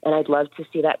collective. And I'd love to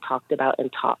see that talked about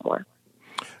and taught more.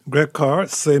 Greg Carr,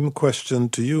 same question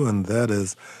to you, and that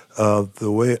is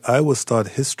the way I was taught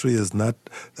history is not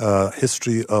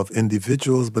history of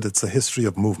individuals, but it's a history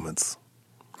of movements.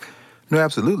 No,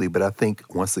 absolutely. But I think,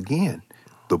 once again,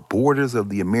 the borders of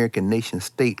the American nation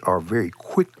state are very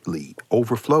quickly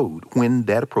overflowed when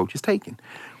that approach is taken.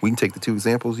 We can take the two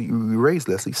examples you raised,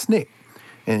 Leslie. SNCC.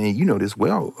 And you know this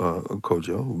well,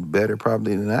 Kojo, better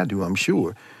probably than I do, I'm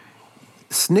sure.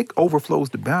 SNCC overflows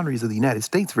the boundaries of the United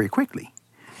States very quickly.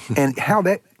 And how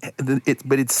that,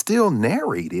 but it's still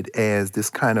narrated as this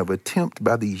kind of attempt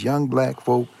by these young black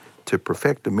folk to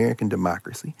perfect American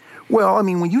democracy. Well, I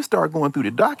mean, when you start going through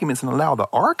the documents and allow the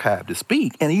archive to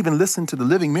speak and even listen to the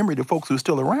living memory of the folks who are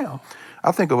still around,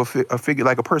 I think of a figure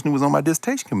like a person who was on my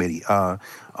dissertation committee,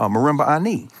 Marimba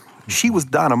Ani. She was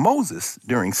Donna Moses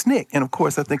during SNCC. And of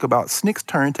course, I think about SNCC's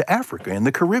turn to Africa and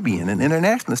the Caribbean and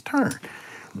internationalist turn.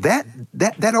 That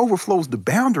overflows the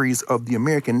boundaries of the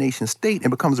American nation state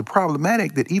and becomes a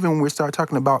problematic that even when we start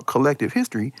talking about collective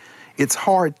history, it's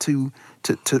hard to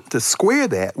square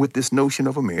that with this notion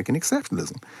of American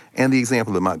exceptionalism. And the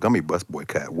example of Montgomery bus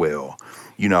boycott, well,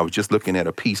 I was just looking at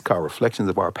a piece called Reflections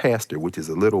of Our Pastor, which is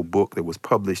a little book that was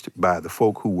published by the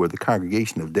folk who were the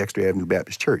congregation of Dexter Avenue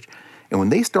Baptist Church. And when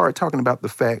they start talking about the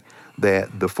fact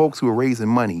that the folks who were raising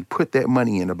money put that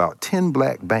money in about 10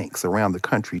 black banks around the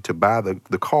country to buy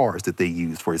the cars that they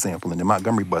used, for example, in the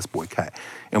Montgomery bus boycott.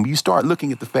 And when you start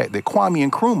looking at the fact that Kwame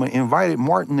Nkrumah invited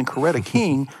Martin and Coretta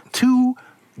King to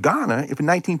Ghana in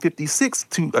 1956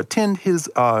 to attend his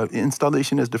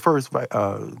installation as the first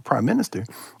prime minister,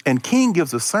 and King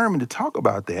gives a sermon to talk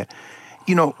about that,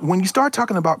 when you start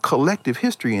talking about collective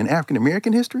history and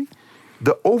African-American history,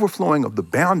 the overflowing of the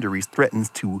boundaries threatens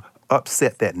to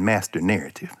upset that master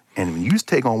narrative. And when you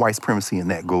take on white supremacy in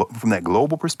that from that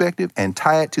global perspective and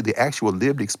tie it to the actual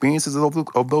lived experiences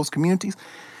of those communities,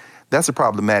 that's a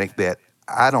problematic that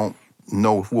I don't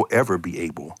know if we'll ever be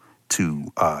able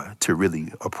to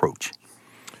really approach.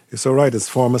 You're so right. It's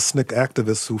former SNCC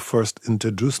activists who first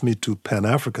introduced me to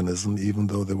Pan-Africanism, even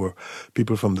though there were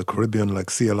people from the Caribbean like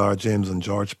C.L.R. James and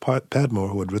George Padmore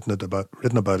who had written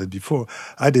about it before.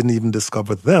 I didn't even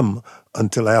discover them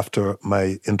until after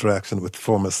my interaction with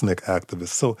former SNCC activists.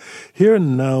 So here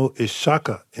now is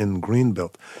Shaka in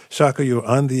Greenbelt. Shaka, you're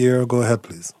on the air. Go ahead,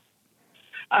 please.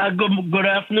 Good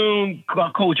afternoon,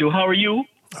 Kojo. How are you?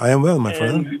 I am well, my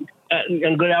friend.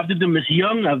 And good afternoon, Miss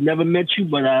Young. I've never met you,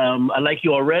 but I like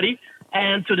you already.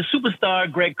 And to the superstar,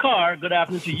 Greg Carr, good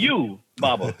afternoon to you,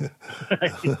 Baba.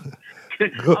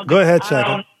 Go ahead,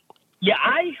 Shaka.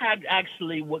 I had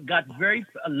actually got very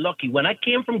lucky. When I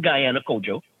came from Guyana,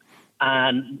 Kojo,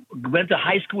 and went to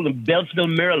high school in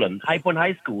Beltsville, Maryland, High Point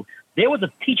High School, there was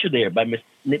a teacher there by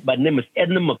name of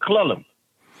Edna McClellan.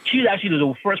 She actually was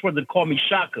the first one to call me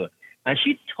Shaka. And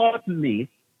she taught me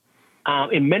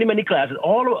in many, many classes,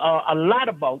 a lot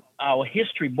about our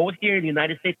history, both here in the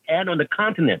United States and on the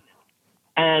continent.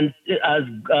 And as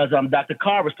Dr.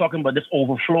 Carr was talking about this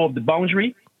overflow of the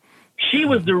boundary, she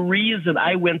was the reason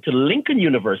I went to Lincoln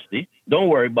University. Don't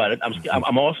worry about it.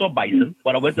 I'm also a Bison,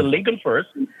 but I went to Lincoln first.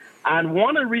 And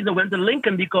one of the reasons I went to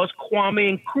Lincoln because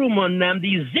Kwame Nkrumah and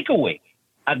Nnamdi Azikiwe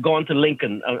had gone to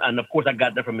Lincoln. And of course, I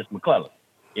got that from Miss McClellan,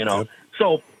 Yep.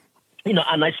 So,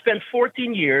 and I spent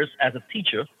 14 years as a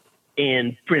teacher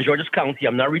in Prince George's County.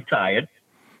 I'm not retired,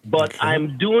 but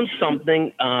I'm doing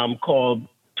something called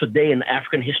Today in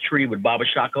African History with Baba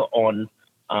Shaka on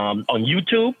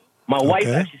YouTube. My wife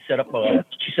actually set up a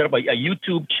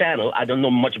YouTube channel. I don't know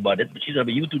much about it, but she set up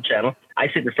a YouTube channel. I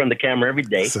sit in front of the camera every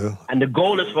day, and the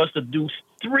goal is for us to do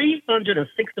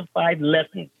 365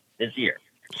 lessons this year.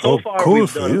 So far,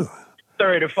 we've done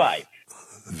 35.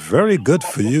 Very good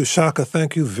for you. Shaka,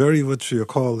 thank you very much for your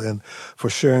call and for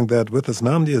sharing that with us.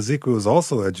 Nnamdi Azikiwe was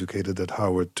also educated at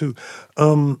Howard, too.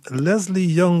 Leslie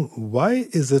Young, why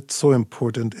is it so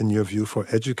important, in your view, for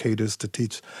educators to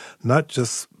teach not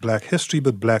just Black history,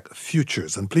 but Black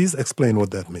futures? And please explain what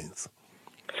that means.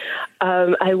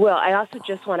 I will. I also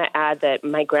just want to add that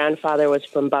my grandfather was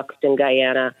from Buxton,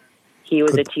 Guyana. He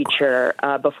was a teacher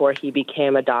before he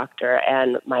became a doctor,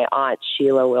 and my aunt,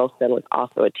 Sheila Wilson, was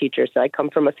also a teacher. So I come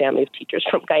from a family of teachers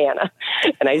from Guyana,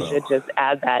 and I should just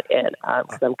add that in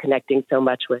because I'm connecting so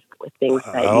much with things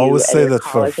that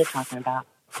college are talking about.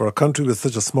 For a country with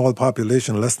such a small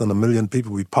population, less than 1 million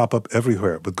people, we pop up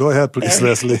everywhere. But go ahead, please,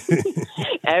 Leslie.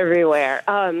 Everywhere.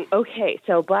 Okay,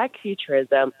 so Black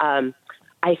futurism,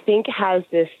 I think has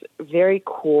this very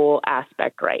cool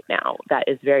aspect right now that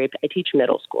is I teach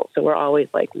middle school, so we're always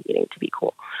needing to be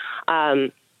cool.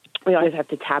 We always have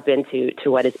to tap into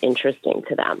what is interesting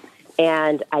to them.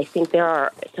 And I think there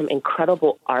are some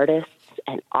incredible artists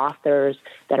and authors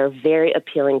that are very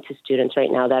appealing to students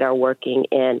right now that are working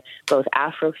in both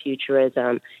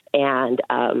Afrofuturism and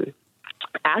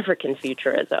African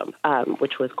futurism,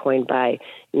 which was coined by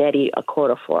Nnedi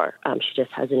Okorafor. She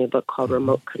just has a new book called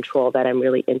Remote Control that I'm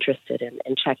really interested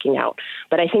in checking out.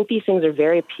 But I think these things are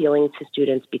very appealing to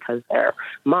students because they're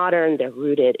modern, they're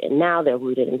rooted in now, they're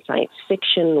rooted in science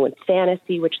fiction with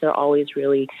fantasy, which they're always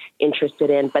really interested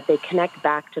in, but they connect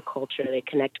back to culture, they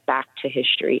connect back to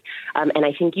history. And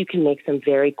I think you can make some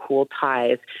very cool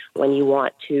ties when you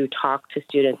want to talk to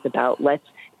students about let's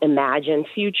imagine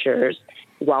futures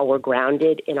while we're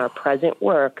grounded in our present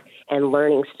work and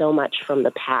learning so much from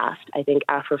the past. I think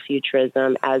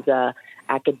Afrofuturism as an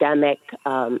academic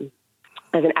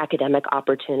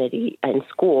opportunity in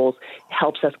schools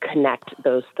helps us connect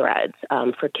those threads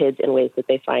for kids in ways that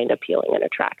they find appealing and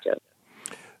attractive.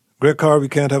 Greg Carr, we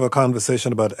can't have a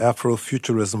conversation about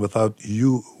Afrofuturism without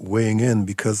you weighing in,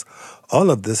 because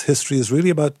all of this history is really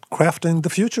about crafting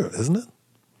the future, isn't it?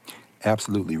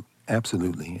 Absolutely,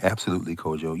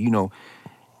 Kojo. You know,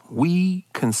 we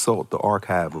consult the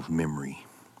archive of memory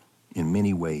in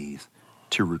many ways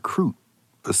to recruit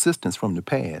assistance from the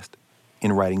past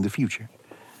in writing the future.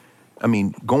 I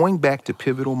mean, going back to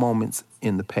pivotal moments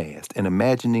in the past and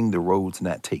imagining the roads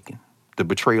not taken, the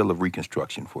betrayal of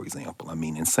Reconstruction, for example,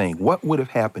 and saying, what would have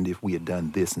happened if we had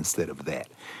done this instead of that,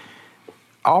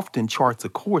 often charts a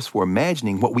course for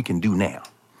imagining what we can do now.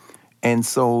 And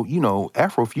so, you know,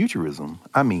 Afrofuturism,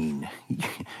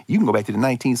 you can go back to the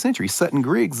 19th century, Sutton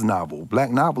Griggs' novel,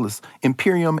 black novelist,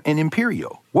 Imperium and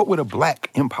Imperio. What would a black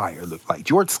empire look like?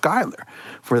 George Schuyler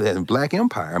for that black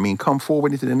empire. Come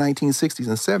forward into the 1960s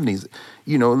and 70s.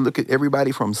 You know, look at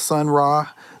everybody from Sun Ra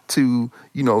to,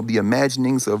 you know, the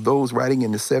imaginings of those writing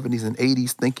in the 70s and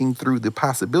 80s, thinking through the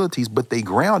possibilities, but they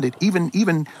grounded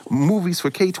even movies for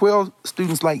K-12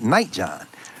 students like Nightjohn,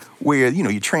 where, you know,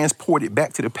 you transport it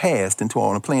back to the past into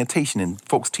on a plantation and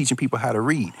folks teaching people how to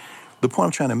read. The point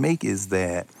I'm trying to make is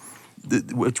that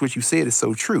what you said is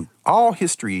so true. All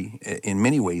history, in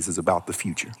many ways, is about the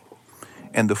future.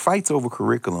 And the fights over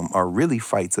curriculum are really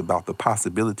fights about the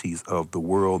possibilities of the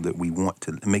world that we want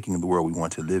to, making the world we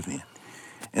want to live in.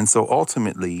 And so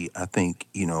ultimately, I think,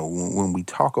 you know, when we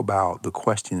talk about the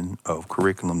question of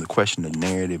curriculum, the question of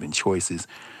narrative and choices,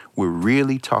 we're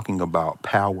really talking about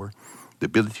power, the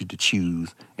ability to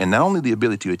choose, and not only the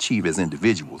ability to achieve as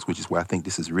individuals, which is why I think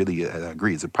this is really, I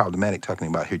agree, it's a problematic talking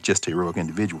about here just heroic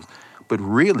individuals, but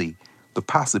really the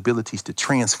possibilities to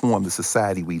transform the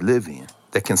society we live in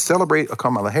that can celebrate a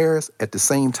Kamala Harris. At the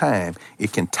same time,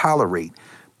 it can tolerate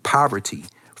poverty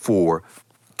for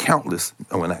countless,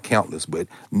 well, not countless, but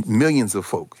millions of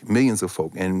folk.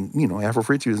 And, you know,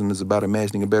 Afrofuturism is about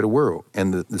imagining a better world,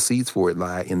 and the seeds for it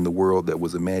lie in the world that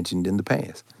was imagined in the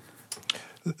past.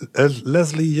 As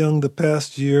Leslie Young, the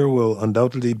past year will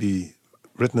undoubtedly be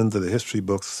written into the history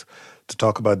books to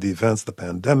talk about the events, the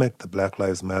pandemic, the Black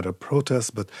Lives Matter protests,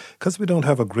 but because we don't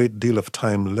have a great deal of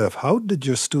time left, how did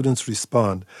your students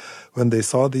respond when they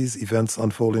saw these events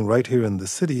unfolding right here in the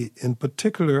city, in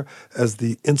particular as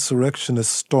the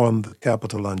insurrectionists stormed the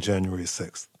Capitol on January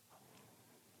 6th?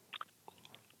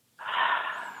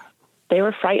 They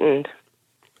were frightened.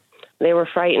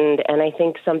 And I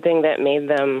think something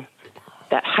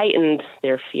that heightened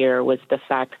their fear was the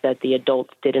fact that the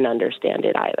adults didn't understand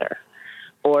it either,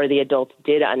 or the adults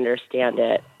did understand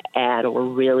it and were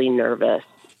really nervous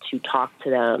to talk to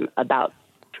them about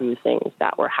true things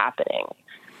that were happening,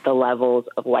 the levels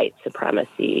of white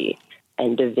supremacy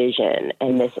and division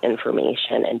and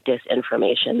misinformation and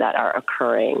disinformation that are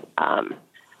occurring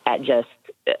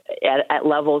at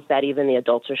levels that even the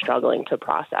adults are struggling to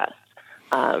process.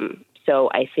 So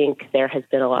I think there has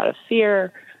been a lot of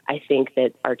fear. I think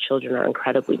that our children are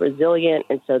incredibly resilient,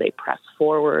 and so they press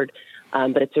forward.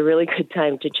 But it's a really good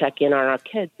time to check in on our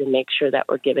kids and make sure that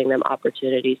we're giving them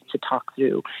opportunities to talk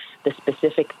through the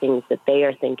specific things that they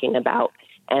are thinking about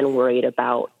and worried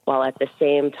about, while at the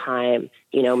same time,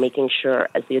 you know, making sure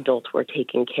as the adults we're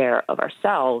taking care of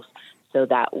ourselves so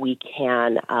that we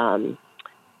can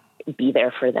be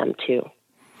there for them too.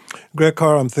 Greg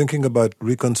Carr, I'm thinking about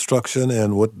Reconstruction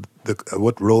and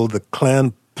what role the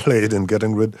Klan played in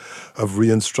getting rid of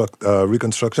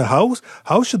Reconstruction.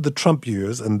 How should the Trump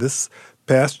years and this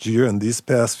past year and these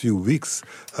past few weeks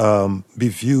be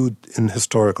viewed in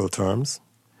historical terms?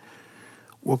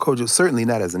 Well, Kojo, certainly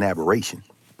not as an aberration.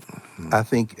 Mm-hmm. I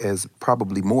think as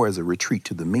probably more as a retreat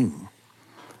to the mean.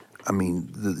 I mean,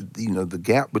 the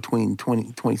gap between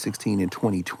 2016 and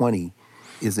 2020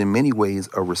 is in many ways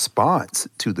a response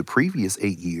to the previous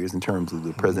 8 years in terms of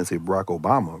the presidency of Barack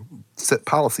Obama, set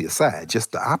policy aside,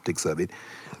 just the optics of it,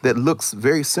 that looks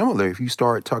very similar if you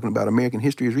start talking about American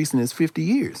history as recent as 50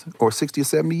 years or 60 or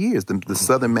 70 years. The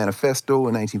Southern Manifesto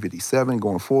in 1957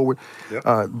 going forward. Yep.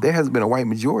 There hasn't been a white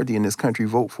majority in this country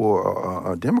vote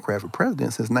for a Democrat for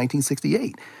president since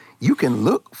 1968. You can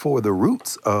look for the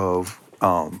roots of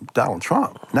Donald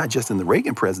Trump, not just in the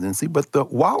Reagan presidency, but the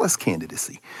Wallace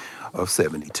candidacy of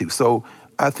 72. So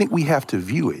I think we have to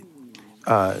view it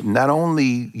not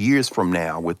only years from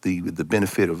now with the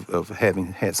benefit of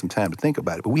having had some time to think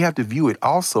about it, but we have to view it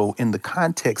also in the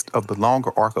context of the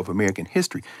longer arc of American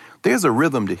history. There's a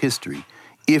rhythm to history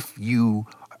if you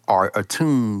are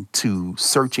attuned to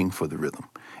searching for the rhythm.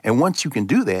 And once you can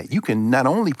do that, you can not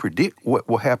only predict what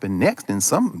will happen next in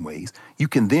some ways, you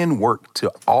can then work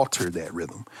to alter that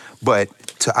rhythm. But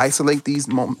to isolate this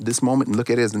moment and look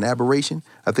at it as an aberration,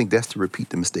 I think that's to repeat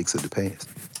the mistakes of the past.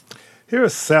 Here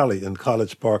is Sally in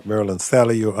College Park, Maryland.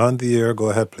 Sally, you're on the air. Go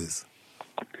ahead, please.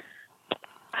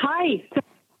 Hi. Thank you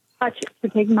so much for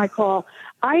taking my call.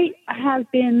 I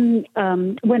have been,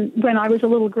 when I was a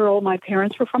little girl, my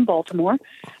parents were from Baltimore.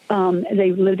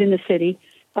 They lived in the city,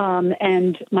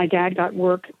 and my dad got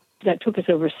work that took us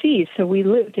overseas. So we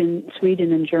lived in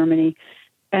Sweden and Germany,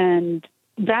 and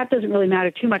that doesn't really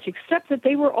matter too much, except that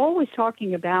they were always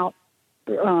talking about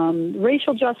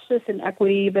racial justice and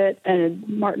equity, and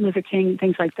Martin Luther King,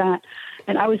 things like that.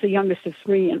 And I was the youngest of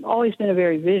three and always been a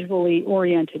very visually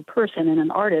oriented person and an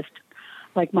artist,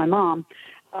 like my mom,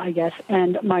 I guess.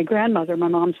 And my grandmother, my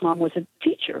mom's mom, was a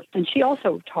teacher, and she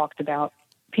also talked about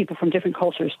people from different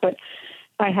cultures. But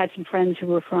I had some friends who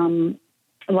were from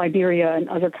Liberia and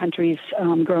other countries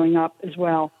growing up as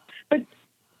well. But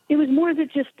it was more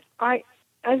that just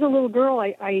as a little girl,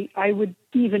 I would,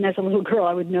 even as a little girl,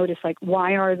 I would notice, like,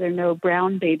 why are there no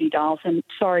brown baby dolls? And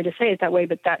sorry to say it that way,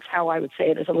 but that's how I would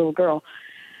say it as a little girl.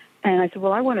 And I said,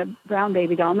 well, I want a brown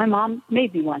baby doll. My mom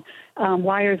made me one.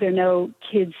 Why are there no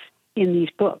kids in these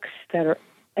books that are,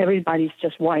 everybody's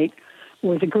just white,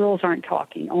 where the girls aren't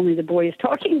talking, only the boy is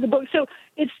talking in the book? So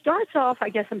it starts off, I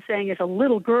guess I'm saying, as a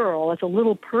little girl, as a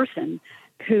little person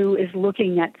who is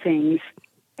looking at things,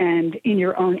 and in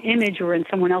your own image or in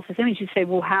someone else's image, you say,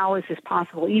 well, how is this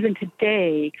possible? Even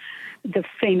today, the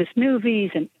famous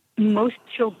movies and most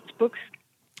children's books,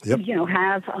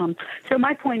 have. So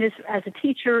my point is, as a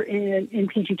teacher in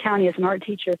PG County, as an art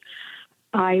teacher,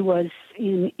 I was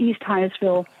in East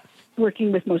Hyattsville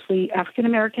working with mostly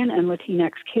African-American and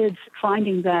Latinx kids,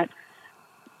 finding that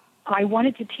I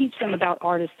wanted to teach them about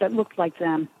artists that looked like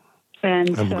them.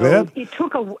 And I'm so glad. it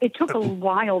took a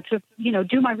while to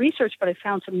do my research, but I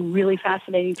found some really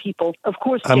fascinating people. Of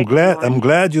course, I'm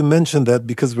glad you mentioned that,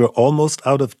 because we're almost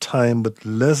out of time. But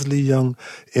Leslie Young,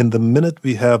 in the minute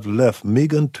we have left,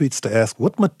 Megan tweets to ask,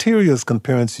 what materials can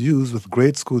parents use with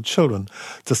grade school children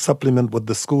to supplement what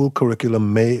the school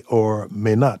curriculum may or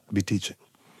may not be teaching?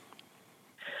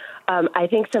 I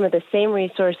think some of the same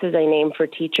resources I named for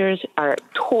teachers are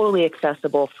totally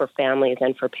accessible for families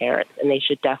and for parents, and they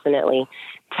should definitely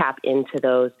tap into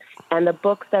those. And the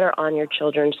books that are on your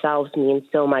children's shelves mean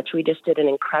so much. We just did an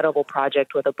incredible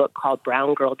project with a book called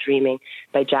Brown Girl Dreaming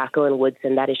by Jacqueline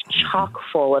Woodson that is chock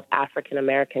full of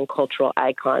African-American cultural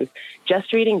icons.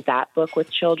 Just reading that book with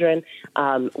children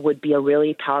would be a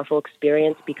really powerful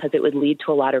experience, because it would lead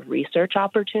to a lot of research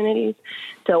opportunities.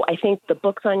 So I think the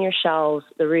books on your shelves,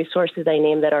 the resources I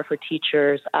named that are for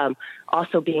teachers,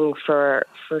 also being for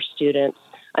students,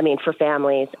 for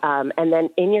families. And then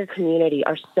in your community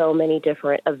are so many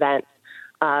different events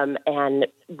and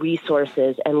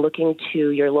resources, and looking to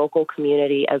your local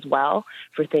community as well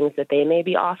for things that they may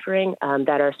be offering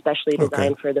that are especially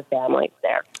designed for the families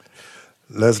there.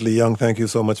 Leslie Young, thank you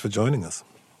so much for joining us.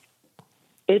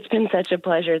 It's been such a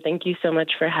pleasure. Thank you so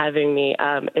much for having me.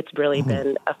 It's really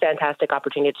been a fantastic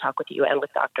opportunity to talk with you and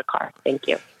with Dr. Carr. Thank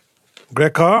you.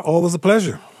 Greg Carr, always a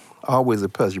pleasure. Always a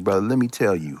pleasure, brother. Let me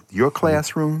tell you, your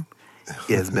classroom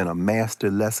has been a master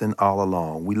lesson all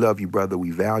along. We love you, brother.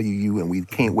 We value you, and we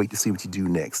can't wait to see what you do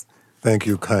next. Thank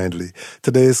you kindly.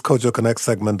 Today's Kojo Connects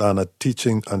segment on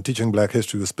teaching Black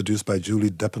history was produced by Julie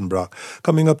Deppenbrock.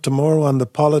 Coming up tomorrow on the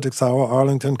Politics Hour,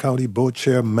 Arlington County Board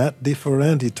Chair Matt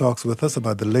DeFerranti talks with us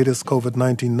about the latest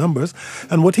COVID-19 numbers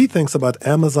and what he thinks about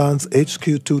Amazon's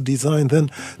HQ2 design.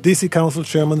 Then D.C. Council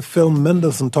Chairman Phil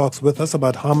Mendelson talks with us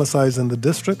about homicides in the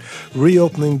district,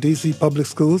 reopening D.C. public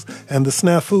schools, and the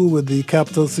snafu with the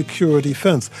Capitol security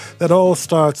fence. That all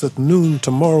starts at noon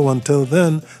tomorrow. Until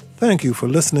then, thank you for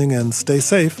listening and stay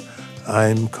safe.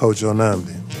 I'm Kojo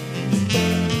Namdi.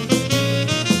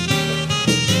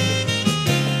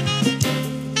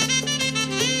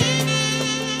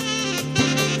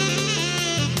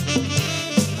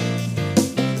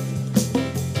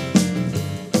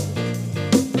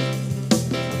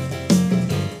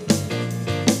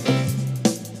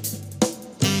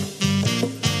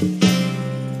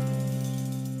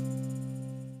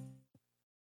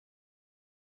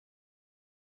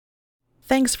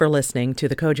 Thanks for listening to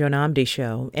the Kojo Namdi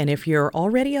Show, and if you're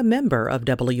already a member of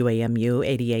WAMU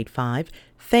 88.5,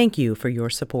 thank you for your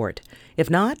support. If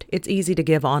not, it's easy to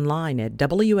give online at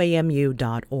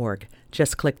WAMU.org.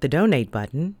 Just click the donate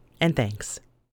button, and thanks.